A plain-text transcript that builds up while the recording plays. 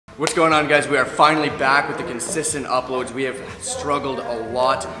What's going on, guys? We are finally back with the consistent uploads. We have struggled a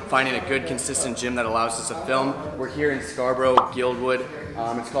lot finding a good consistent gym that allows us to film. We're here in Scarborough, Guildwood.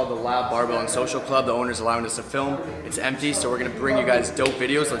 It's called the Lab Barbell and Social Club. The owner's allowing us to film. It's empty, so we're gonna bring you guys dope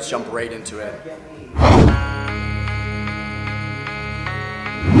videos. Let's jump right into it.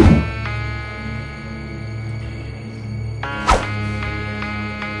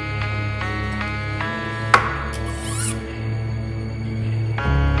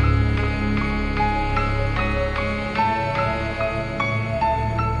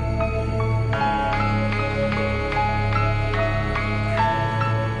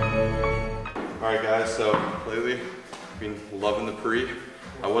 Alright guys, so lately I've been loving the pre.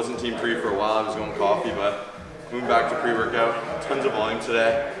 I wasn't team pre for a while, I was going coffee, but moving back to pre-workout. Tons of volume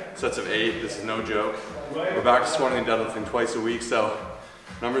today, sets of 8, this is no joke. We're back to squatting and deadlifting twice a week, so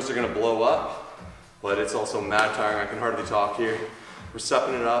numbers are gonna blow up, but it's also mad tiring, I can hardly talk here. We're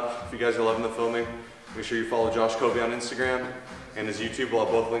stepping it up. If you guys are loving the filming, make sure you follow Josh Kobe on Instagram and his YouTube. We'll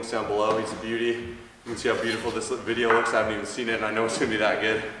have both links down below. He's a beauty. You can see how beautiful this video looks. I haven't even seen it and I know it's gonna be that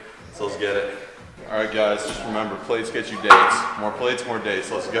good, so let's get it. Alright guys, just remember, plates get you dates. More plates, more dates.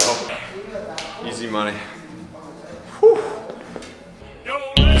 Let's go. Easy money. Whew.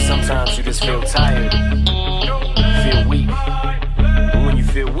 Sometimes you just feel tired, feel weak. And when you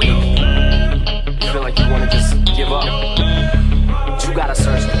feel weak, you feel like you want to just give up. But you gotta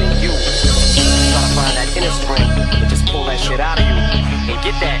search within you. You gotta find that inner strength and just pull that shit out of you. And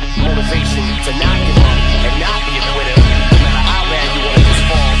get that motivation to not give up and not be a quitter. No matter how bad you want to just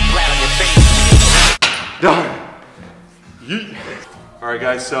fall flat on your face. Done. Yeet. Alright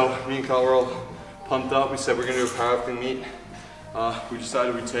guys, so me and Kyle were all pumped up. We said we're gonna do a powerlifting meet. We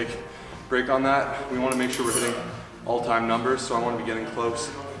decided we'd take a break on that. We want to make sure we're hitting all-time numbers, so I want to be getting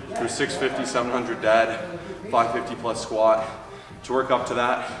close to a 650, 700 dead, 550 plus squat. To work up to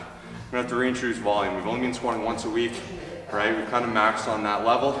that, we're gonna have to reintroduce volume. We've only been squatting once a week, right? We've kind of maxed on that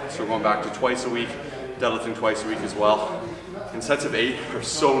level, so we're going back to twice a week, deadlifting twice a week as well. And sets of 8 are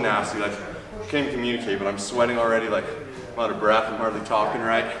so nasty. Like, I can't even communicate, but I'm sweating already, like I'm out of breath, I'm hardly talking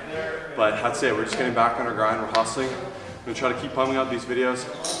right. But that's it, we're just getting back on our grind, we're hustling. I'm gonna try to keep pumping out these videos.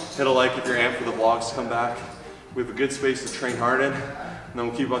 Hit a like if you're amped for the vlogs to come back. We have a good space to train hard in, and then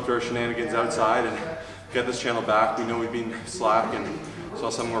we'll keep up to our shenanigans outside and get this channel back. We know we've been slack and it's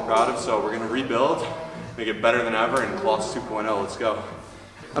not something we're proud of, so we're gonna rebuild, make it better than ever, and Colossus 2.0, let's go.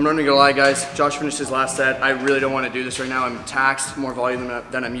 I'm not gonna lie, guys. Josh finished his last set. I really don't want to do this right now. I'm taxed, more volume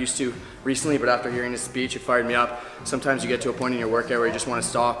than I'm used to recently, but after hearing his speech, it fired me up. Sometimes you get to a point in your workout where you just want to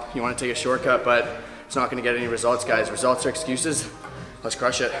stop. You want to take a shortcut, but it's not gonna get any results, guys. Results are excuses. Let's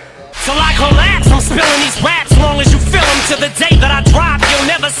crush it. So I collapse, I'm spilling these raps. Long as you feel them to the day that I drop, you'll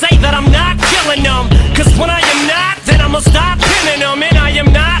never say that I'm not killing them. Cause when I am not, then I'ma stop pinning them. And I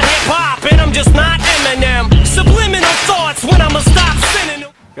am not hip-hop, and I'm just not Eminem. Subliminal thoughts when I'ma stop sending them.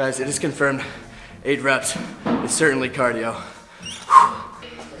 Guys, it is confirmed. 8 reps is certainly cardio.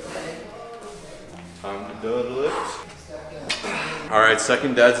 Time to deadlift. Alright,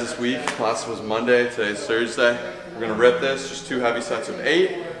 second deads this week. Last was Monday, today's Thursday. We're gonna rip this, just 2 heavy sets of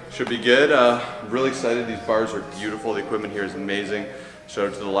 8. Should be good. Really excited, these bars are beautiful. The equipment here is amazing. Shout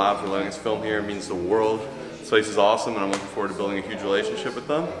out to the lab for letting us film here, it means the world. This place is awesome and I'm looking forward to building a huge relationship with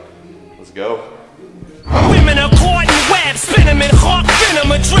them. Let's go. Women are caught in web, spin them in hawk venom,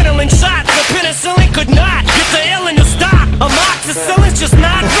 adrenaline shots. The penicillin could not get the illin to stop. Amoxicillin's just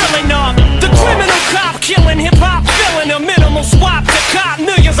not real enough. The criminal cop killing hip-hop, filling a minimal swap to cop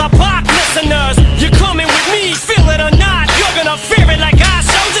millions of pop listeners. You're coming with me, feel it or not. You're gonna fear it like I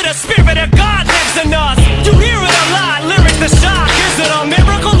showed you. The spirit of God lives in us. You hear it a lot, lyrics the shock. Is it a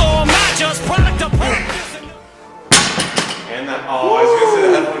miracle or am I just product of practice? And that, oh, I was gonna say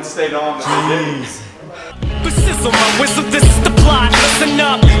the headphones stayed on, but they didn't. But sizzle my whistle, this is the plot. Listen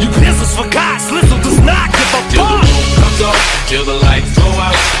up, you business for God's Lizzle does not give a fuck. Till the roof comes off, till the lights go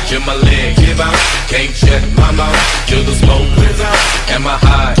out, till my leg give out, can't shut my mouth, till the smoke clears out. Am I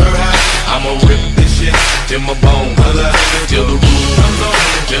high? I'ma rip this shit till my bone holler. Till the roof comes off,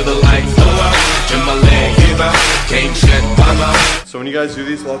 till the lights go out, till my leg give out, can't shut my mouth. So when you guys do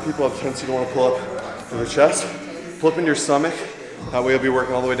these, a lot of people have a tendency to want to pull up to the chest, pull up into your stomach. That way you'll be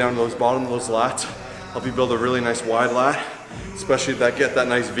working all the way down to those bottom of those lats. Help you build a really nice wide lat, especially get that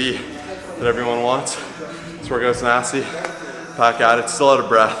nice V that everyone wants. This workout's nasty. Back at it, still out of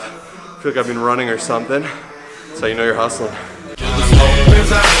breath. I feel like I've been running or something. That's how you know you're hustling.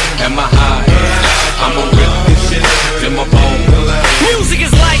 Music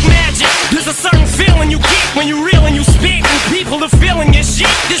is like magic. There's a certain feeling you get when you reel and you spit, and people are feeling your shit.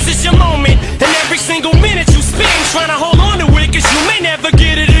 This is your moment, and every single minute you spend trying to hold on to it, cause you may never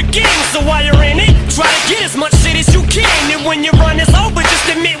get it again. So while you're in it, try to get as much shit as you can. And when your run is over, just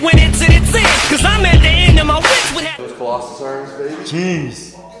admit when it's in its end. Cause I'm at the end of my wits with Those Colossus arms, baby.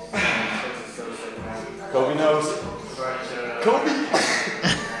 Jeez. Kobe knows. Kobe!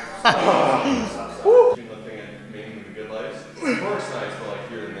 Lifting and making the good life. It works nice, but like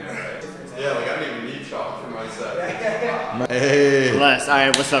here and there, right? Yeah, like I don't even need chalk for my set. Hey. Bless.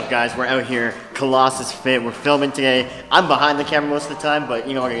 Alright, what's up guys? We're out here, Colossus Fit. We're filming today. I'm behind the camera most of the time, but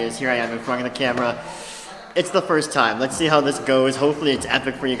you know what it is. Here I am in front of the camera. It's the first time. Let's see how this goes. Hopefully it's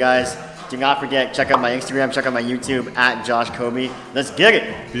epic for you guys. Do not forget, check out my Instagram, check out my YouTube, @JoshKobe. Let's get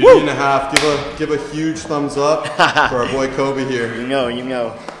it. Beauty and a half. Give a huge thumbs up for our boy Kobe here. You know, you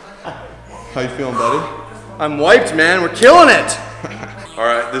know. How you feeling, buddy? I'm wiped, man. We're killing it. All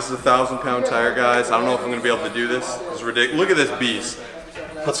right, this is a 1,000-pound tire, guys. I don't know if I'm gonna be able to do this. It's ridiculous. Look at this beast.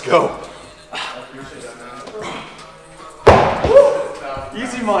 Let's go.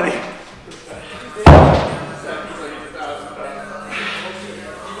 Easy money.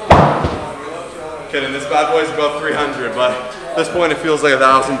 Kidding, this bad boy is about 300, but at this point it feels like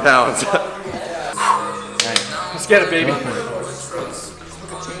 1,000 pounds. Let's get it, baby.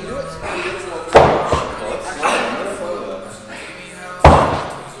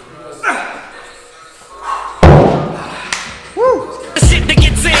 shit that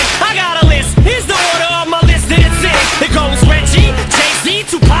gets in. I got a list. Here's the order of my list that it's in. It goes Reggie, Jay-Z,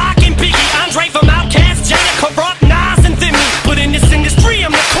 Tupac, and Biggie. Andre from Outkast, Jada, Corrupt, Nas, and Thimmy. But in this industry,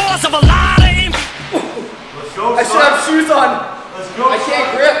 I'm the cause of a lot of envy. I should have shoes on. Let's go. I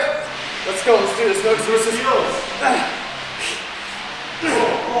can't grip. Let's go. Let's do this. No excuses.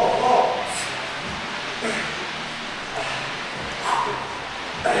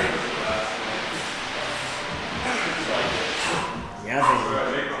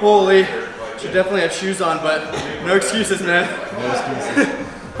 Holy. Should definitely have shoes on, but no excuses, man. No excuses.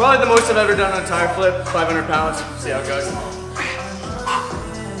 Probably the most I've ever done on a tire flip. 500 pounds. See how it goes.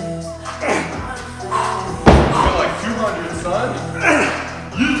 Like 200, son.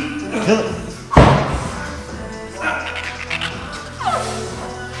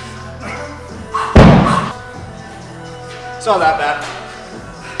 It's not that bad.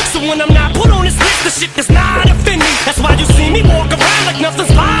 So when I'm not put on this list, the shit does not offend me. That's why you see me walk around like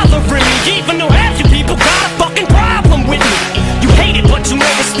nothing's bothering me. Even though half you people got a fucking problem with me. You hate it, but you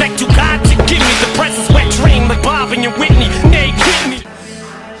know respect you got to give me. The press is wet dream like Bob and your Whitney. They quit me.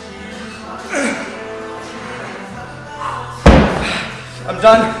 I'm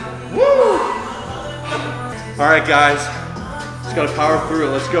done. Woo! All right, guys. Just gotta power through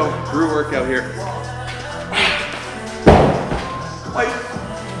it. Let's go. Brew workout here.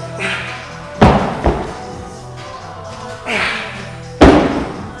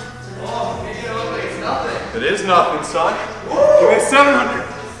 It is nothing, son. Give me a 700.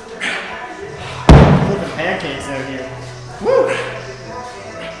 Flipping pancakes out here. Woo!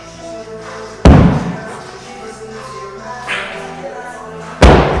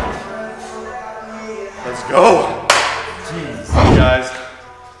 Let's go. Jeez. Guys,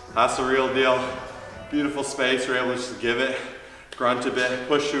 that's the real deal. Beautiful space. We're able just to give it, grunt a bit,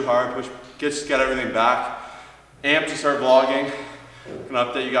 push too hard, just get everything back. Amped to start vlogging.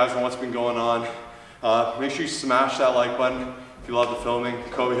 Gonna update you guys on what's been going on. Make sure you smash that like button if you love the filming.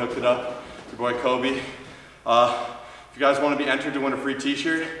 Kobe hooked it up. Your boy Kobe. If you guys want to be entered to win a free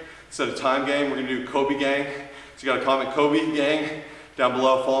t-shirt, instead of time gang, we're gonna do Kobe gang. So you gotta comment Kobe gang down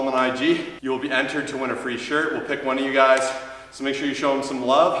below, follow him on IG. You will be entered to win a free shirt. We'll pick one of you guys. So make sure you show him some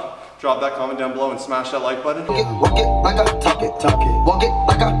love. Drop that comment down below and smash that like button. Walk it like I talk it, talk it. Walk it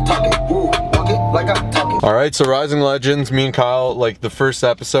like I talk it, woo. Walk it like I talk it. All right, so Rising Legends, me and Kyle, like the first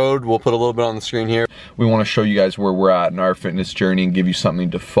episode, we'll put a little bit on the screen here. We want to show you guys where we're at in our fitness journey and give you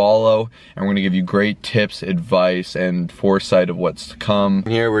something to follow. And we're gonna give you great tips, advice, and foresight of what's to come.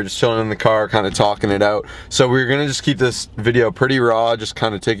 Here, we're just chilling in the car, kind of talking it out. So we're gonna just keep this video pretty raw, just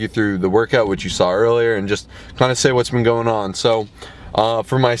kind of take you through the workout, which you saw earlier, and just kind of say what's been going on. So,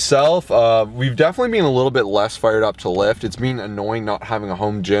 for myself, we've definitely been a little bit less fired up to lift. It's been annoying not having a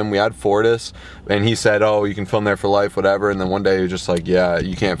home gym. We had Fortis, and he said, oh, you can film there for life, whatever. And then one day he was just like, yeah,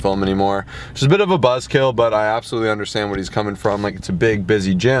 you can't film anymore. It's a bit of a buzzkill, but I absolutely understand what he's coming from. Like, it's a big,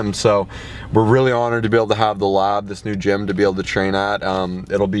 busy gym. So we're really honored to be able to have the lab, this new gym to be able to train at.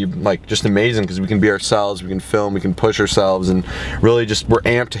 It'll be like just amazing because we can be ourselves, we can film, we can push ourselves, and really just, we're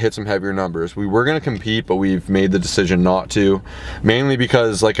amped to hit some heavier numbers. We were gonna compete, but we've made the decision not to. Mainly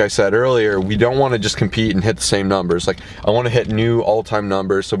because, like I said earlier, we don't want to just compete and hit the same numbers. Like, I want to hit new all-time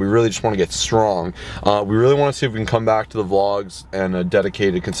numbers, so we really just want to get strong. We really want to see if we can come back to the vlogs in a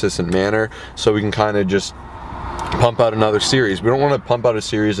dedicated, consistent manner, so we can kind of just pump out another series. We don't want to pump out a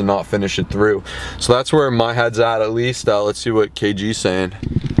series and not finish it through. So that's where my head's at least. Let's see what KG's saying.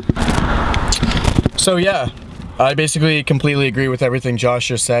 So yeah, I basically completely agree with everything Josh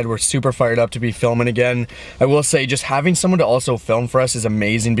just said. We're super fired up to be filming again. I will say just having someone to also film for us is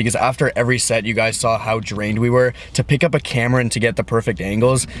amazing, because after every set you guys saw how drained we were. To pick up a camera and to get the perfect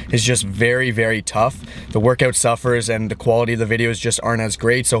angles is just very, very tough. The workout suffers and the quality of the videos just aren't as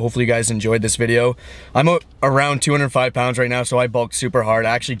great, so hopefully you guys enjoyed this video. I'm around 205 pounds right now, so I bulked super hard.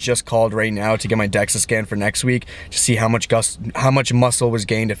 I actually just called right now to get my DEXA scan for next week to see how much muscle was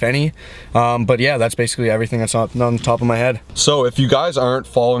gained, if any. But yeah, that's basically everything that's on the top of my head. So if you guys aren't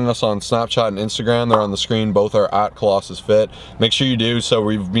following us on Snapchat and Instagram, they're on the screen. Both are at Colossus Fit. Make sure you do. So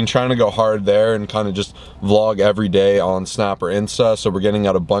we've been trying to go hard there and kind of just vlog every day on Snap or Insta. So we're getting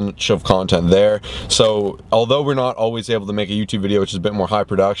out a bunch of content there. So although we're not always able to make a YouTube video, which is a bit more high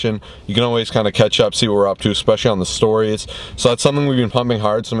production, you can always kind of catch up, see what we're up to, especially on the stories. So that's something we've been pumping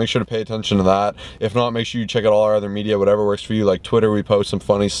hard. So make sure to pay attention to that. If not, make sure you check out all our other media, whatever works for you. Like Twitter, we post some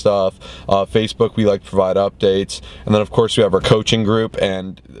funny stuff. Facebook, we like to provide updates. And then of course we have our coaching group,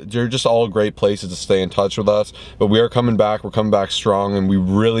 and they're just all great places to stay in touch with us. But we are coming back, we're coming back strong, and we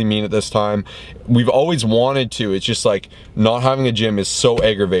really mean it this time. We've always wanted to, it's just like not having a gym is so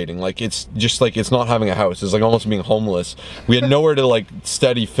aggravating. Like it's just like, it's not having a house. It's like almost being homeless. We had nowhere to like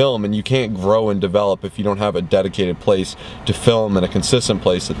steady film, and you can't grow and develop if you don't have a dedicated place to film and a consistent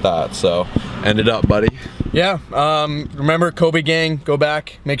place at that. So end it up, buddy. Yeah, remember Kobe gang, go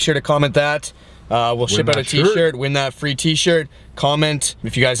back, make sure to comment that. We'll ship out a t-shirt, win that free t-shirt. Comment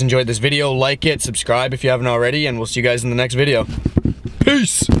if you guys enjoyed this video, like it, subscribe if you haven't already, and we'll see you guys in the next video.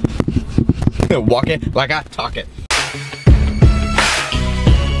 Peace! Walk it like I talk it.